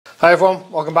Hi everyone,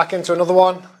 welcome back into another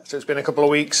one. So it's been a couple of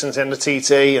weeks since the end of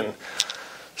TT and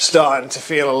starting to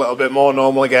feel a little bit more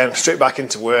normal again, straight back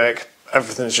into work.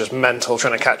 Everything's just mental,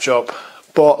 trying to catch up.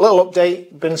 But a little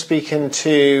update, been speaking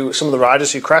to some of the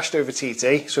riders who crashed over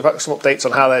TT, so we've got some updates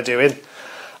on how they're doing.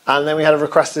 And then we had a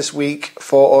request this week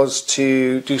for us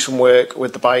to do some work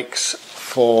with the bikes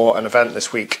for an event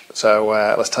this week. So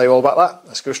let's tell you all about that.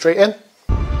 Let's go straight in.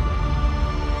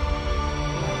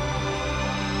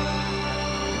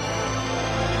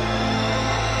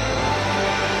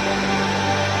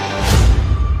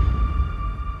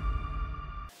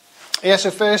 Yeah,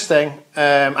 so first thing,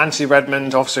 Anthony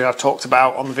Redmond, obviously I've talked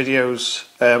about on the videos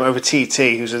over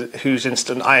TT, whose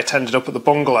incident I attended up at the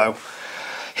bungalow.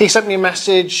 He sent me a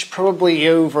message probably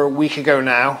over a week ago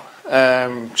now,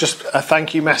 just a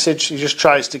thank you message. He just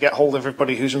tries to get hold of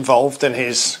everybody who's involved in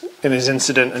his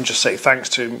incident and just say thanks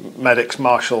to medics,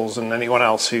 marshals and anyone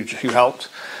else who helped.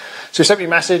 So he sent me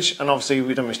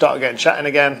a we started getting chatting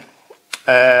again.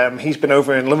 He's been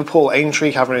over in Liverpool,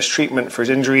 Aintree, having his treatment for his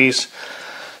injuries.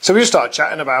 So we just started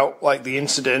chatting about like the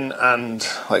incident and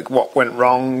like what went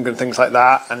wrong and things like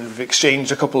that, and we've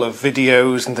exchanged a couple of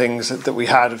videos and things that we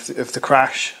had of the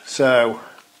crash. So,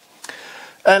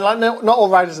 and like not all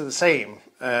riders are the same.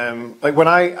 Like when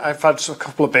I've had a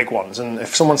couple of big ones, and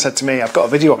if someone said to me, "I've got a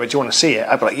video of it, do you want to see it?"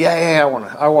 I'd be like, "Yeah,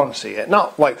 I want to see it."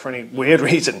 Not like for any weird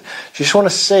reason. You just want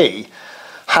to see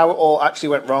how it all actually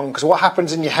went wrong, because what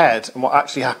happens in your head and what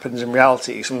actually happens in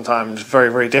reality is sometimes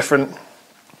very, very different.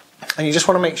 And you just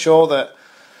want to make sure that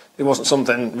it wasn't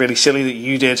something really silly that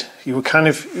you did. You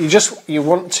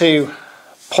want to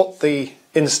put the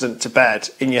incident to bed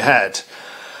in your head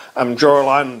and draw a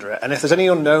line under it. And if there's any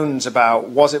unknowns about,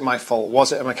 was it my fault?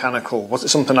 Was it a mechanical? Was it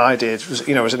something I did? Was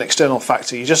as an external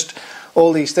factor?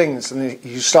 All these things, and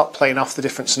you start playing off the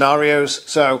different scenarios.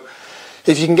 So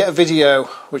if you can get a video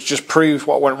which just proves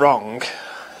what went wrong,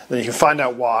 then you can find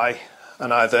out why,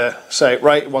 and either say,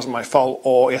 right, it wasn't my fault,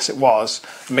 or yes, it was,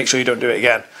 and make sure you don't do it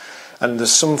again. And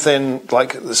there's something,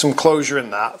 like, there's some closure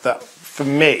in that for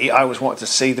me, I always wanted to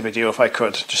see the video if I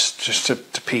could, just to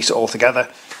piece it all together.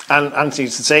 And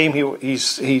Anthony's the same,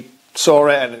 he saw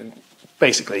it, and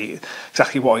basically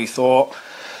exactly what he thought.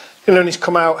 And he's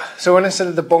come out, so when I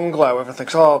said the bungalow, everyone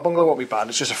thinks, oh, bungalow won't be bad,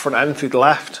 it's just a front end through the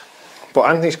left. But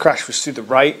Anthony's crash was through the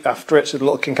right after it, so the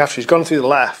little kink after. He's gone through the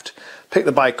left, picked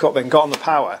the bike up, then got on the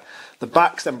power. The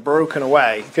back's then broken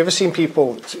away. If you've ever seen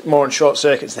people more on short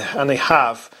circuits and they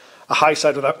have a high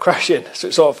side without crashing, so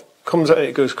it sort of comes out,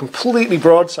 it goes completely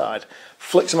broadside,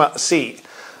 flicks him out the seat,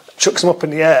 chucks him up in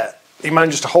the air. He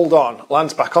manages to hold on,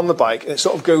 lands back on the bike, and it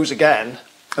sort of goes again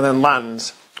and then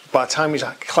lands. By the time he's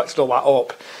collected all that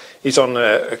up, he's on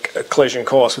a collision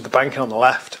course with the banking on the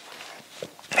left.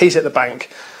 He's hit the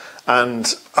bank,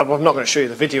 and I'm not going to show you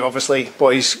the video obviously, but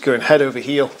he's going head over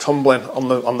heel, tumbling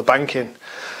on the banking.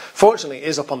 Fortunately, it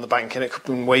is up on the banking. It could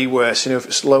have been way worse. If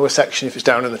it's lower section, if it's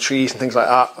down in the trees and things like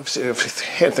that. Obviously,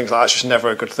 hitting things like that's just never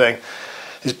a good thing.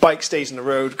 His bike stays in the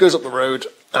road, goes up the road,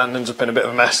 and ends up in a bit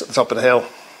of a mess at the top of the hill.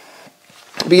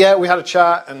 But yeah, we had a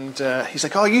chat, and he's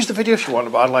like, "Oh, use the video if you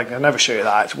want," but I'll never show you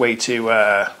that. It's way too,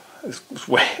 it's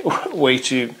way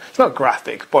too. It's not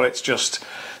graphic, but it's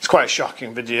quite a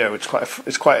shocking video. It's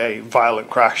quite a violent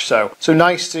crash. So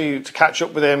nice to catch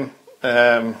up with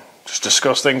him. Just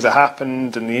discuss things that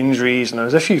happened and the injuries, and there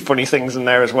was a few funny things in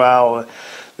there as well. They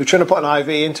were trying to put an IV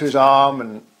into his arm,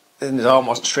 and his arm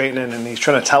wasn't straightening, and he's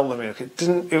trying to tell them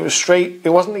it was straight. It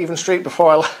wasn't even straight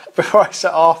before I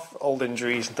set off. Old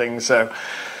injuries and things. So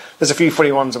there's a few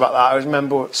funny ones about that. I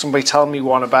remember somebody telling me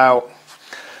one about,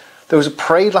 there was a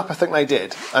parade lap I think they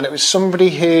did, and it was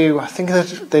somebody who I think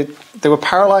they were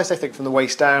paralysed, I think, from the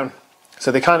waist down.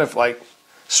 So they kind of like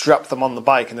strapped them on the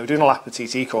bike, and they were doing a lap of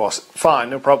TT course. Fine,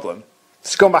 no problem.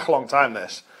 It's gone back a long time,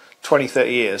 this 20, 30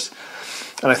 years.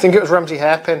 And I think it was Ramsey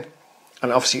hairpin,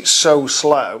 and obviously it's so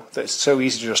slow that it's so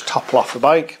easy to just topple off the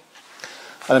bike.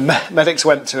 And the medics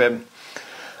went to him,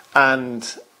 and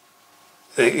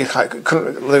there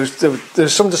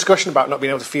was some discussion about not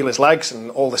being able to feel his legs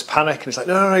and all this panic, and he's like,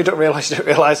 no, you don't realise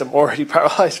I'm already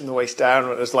paralysed from the waist down.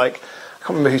 And it was like, I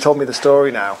can't remember who told me the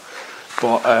story now,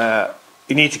 but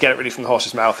you need to get it really from the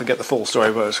horse's mouth and get the full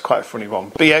story, but it was quite a funny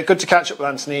one. But yeah, good to catch up with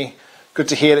Anthony. Good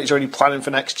to hear that he's already planning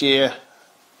for next year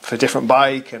for a different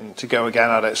bike and to go again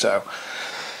at it. So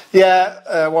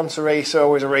yeah, once a racer,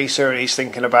 always a racer, and he's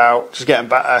thinking about just getting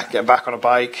back on a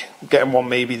bike, getting one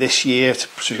maybe this year, so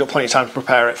he's got plenty of time to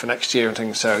prepare it for next year and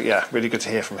things. So yeah, really good to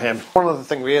hear from him. One other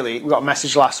thing really, we got a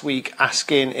message last week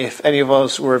asking if any of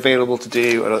us were available to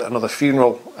do another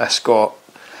funeral escort.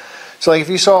 So like if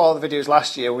you saw all the videos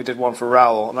last year, we did one for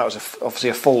Raoul, and that was obviously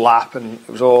a full lap, and it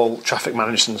was all traffic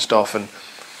managed and stuff, and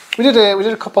We did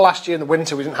a couple last year in the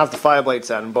winter. We didn't have the Fireblades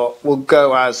then, but we'll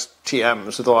go as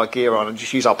TMs with all our gear on and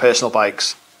just use our personal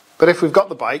bikes. But if we've got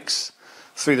the bikes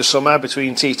through the summer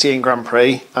between TT and Grand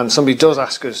Prix, and somebody does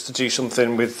ask us to do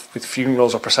something with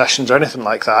funerals or processions or anything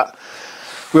like that,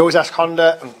 we always ask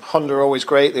Honda, and Honda are always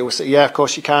great. They always say, yeah, of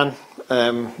course you can.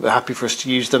 They're happy for us to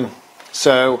use them.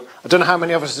 So I don't know how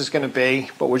many of us there's going to be,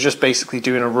 but we're just basically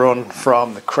doing a run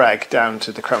from the Craig down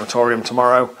to the crematorium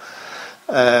tomorrow.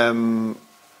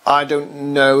 I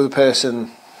don't know the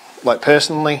person like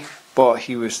personally, but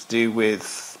he was to do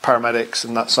with paramedics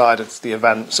and that side of the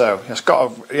event, so he has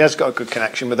got a good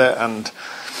connection with it. And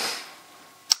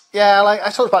yeah, like I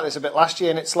talked about this a bit last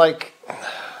year, and it's like,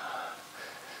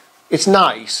 it's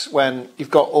nice when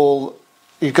you've got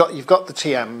the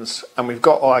TMs and we've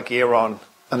got all our gear on,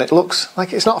 and it looks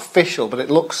like it's not official, but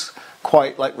it looks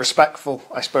quite like respectful,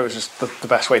 I suppose is the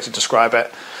best way to describe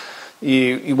it.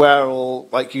 You wear all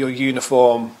like your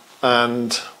uniform,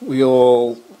 and we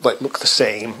all like look the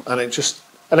same, and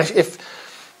if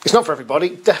it's not for everybody,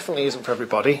 it definitely isn't for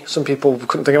everybody. Some people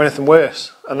couldn't think of anything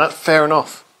worse, and that's fair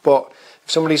enough. But if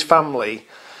somebody's family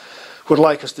would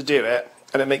like us to do it,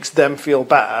 and it makes them feel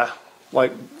better,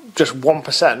 like just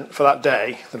 1% for that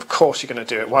day, then of course you're going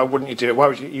to do it. Why wouldn't you do it? Why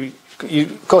would you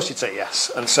of course you'd say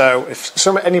yes. And so if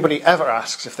anybody ever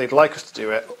asks if they'd like us to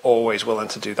do it, always willing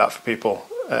to do that for people.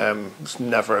 It's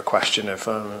never a question of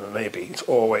maybe, it's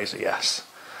always a yes.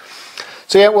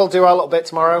 So yeah, we'll do our little bit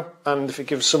tomorrow, and if it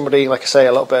gives somebody, like I say,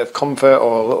 a little bit of comfort,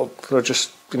 or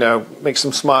just, you know, makes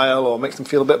them smile or makes them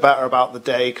feel a bit better about the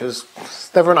day, because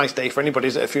it's never a nice day for anybody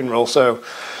at a funeral. So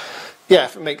yeah,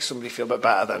 if it makes somebody feel a bit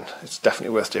better, then it's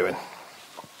definitely worth doing.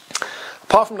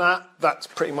 Apart from that, that's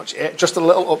pretty much it. Just a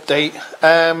little update.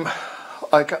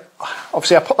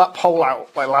 Obviously I put that poll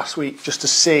out like last week just to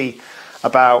see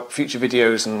about future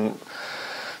videos and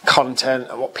content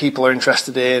and what people are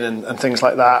interested in and things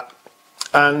like that.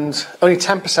 And only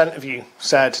 10% of you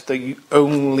said that you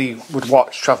only would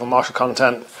watch travel marshal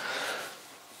content.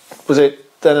 Was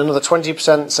it then another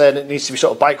 20% said it needs to be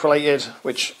sort of bike related,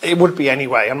 which it would be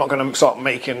anyway. I'm not going to start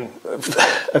making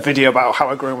a video about how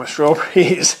I grow my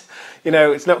strawberries. You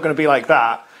know, it's not going to be like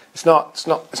that. It's not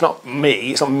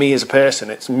me. It's not me as a person.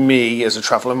 It's me as a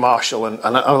travelling marshal, and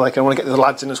I want to get the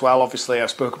lads in as well. Obviously, I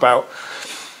spoke about,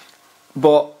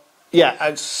 but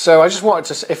yeah. So I just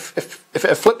wanted to, if it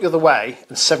had flipped the other way,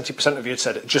 and 70% of you had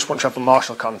said just want travel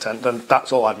marshal content, then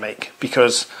that's all I'd make,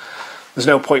 because there's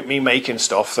no point me making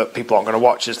stuff that people aren't going to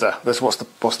watch, is there? What's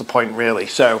the point really?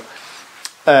 So,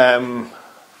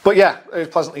 but yeah, I was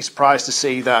pleasantly surprised to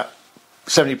see that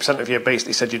 70% of you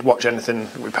basically said you'd watch anything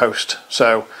that we post.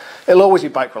 So it'll always be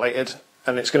bike related,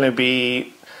 and it's going to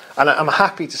be, and I'm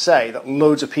happy to say that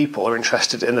loads of people are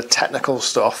interested in the technical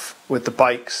stuff with the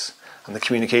bikes and the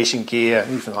communication gear,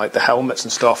 even like the helmets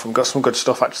and stuff, and we've got some good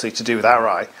stuff actually to do with our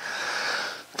eye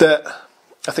that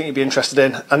I think you'd be interested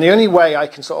in. And the only way I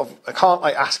can't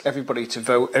like ask everybody to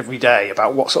vote every day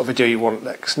about what sort of video you want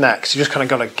next. You just kind of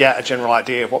got to get a general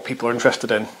idea of what people are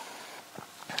interested in.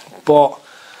 But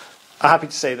I'm happy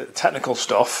to say that the technical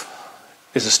stuff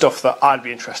is the stuff that I'd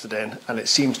be interested in, and it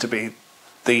seems to be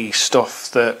the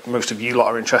stuff that most of you lot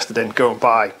are interested in, going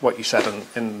by what you said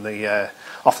in the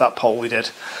off that poll we did.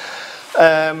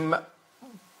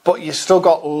 But you've still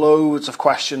got loads of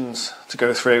questions to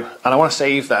go through, and I want to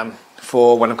save them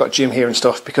for when I've got Jim here and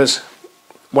stuff, because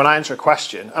when I answer a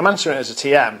question, I'm answering it as a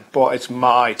TM, but it's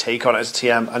my take on it as a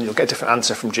TM, and you'll get a different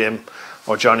answer from Jim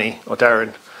or Johnny or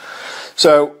Darren.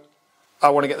 So I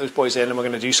want to get those boys in, and we're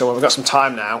going to do so. We've got some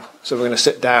time now, so we're going to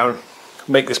sit down,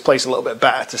 make this place a little bit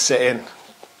better to sit in,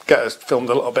 get us filmed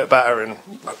a little bit better, and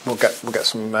we'll get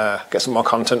some more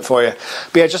content for you.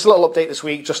 But yeah, just a little update this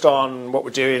week, just on what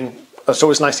we're doing. It's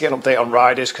always nice to get an update on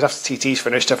riders, because after TT's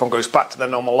finished, everyone goes back to their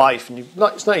normal life, and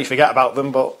it's not you forget about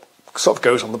them, but it sort of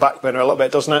goes on the back burner a little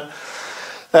bit, doesn't it?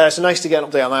 So nice to get an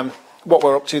update on them, what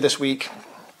we're up to this week.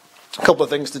 A couple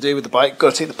of things to do with the bike.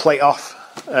 Got to take the plate off.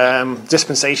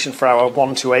 Dispensation for our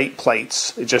 128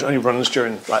 plates, it just only runs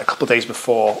during like a couple of days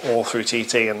before, all through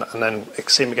TT, and then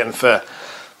same again for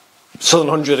Southern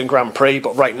 100 and Grand Prix.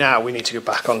 But right now we need to go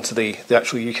back onto the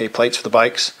actual UK plates for the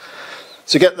bikes.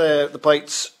 So get the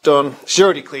plates done. She's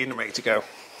already clean and ready to go.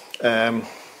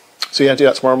 So yeah, do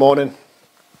that tomorrow morning,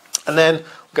 and then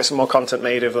we'll get some more content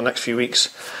made over the next few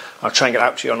weeks. I'll try and get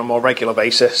out to you on a more regular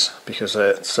basis, because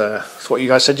it's what you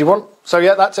guys said you want. So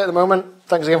yeah, that's it at the moment.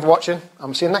 Thanks again for watching.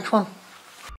 I'll see you in the next one.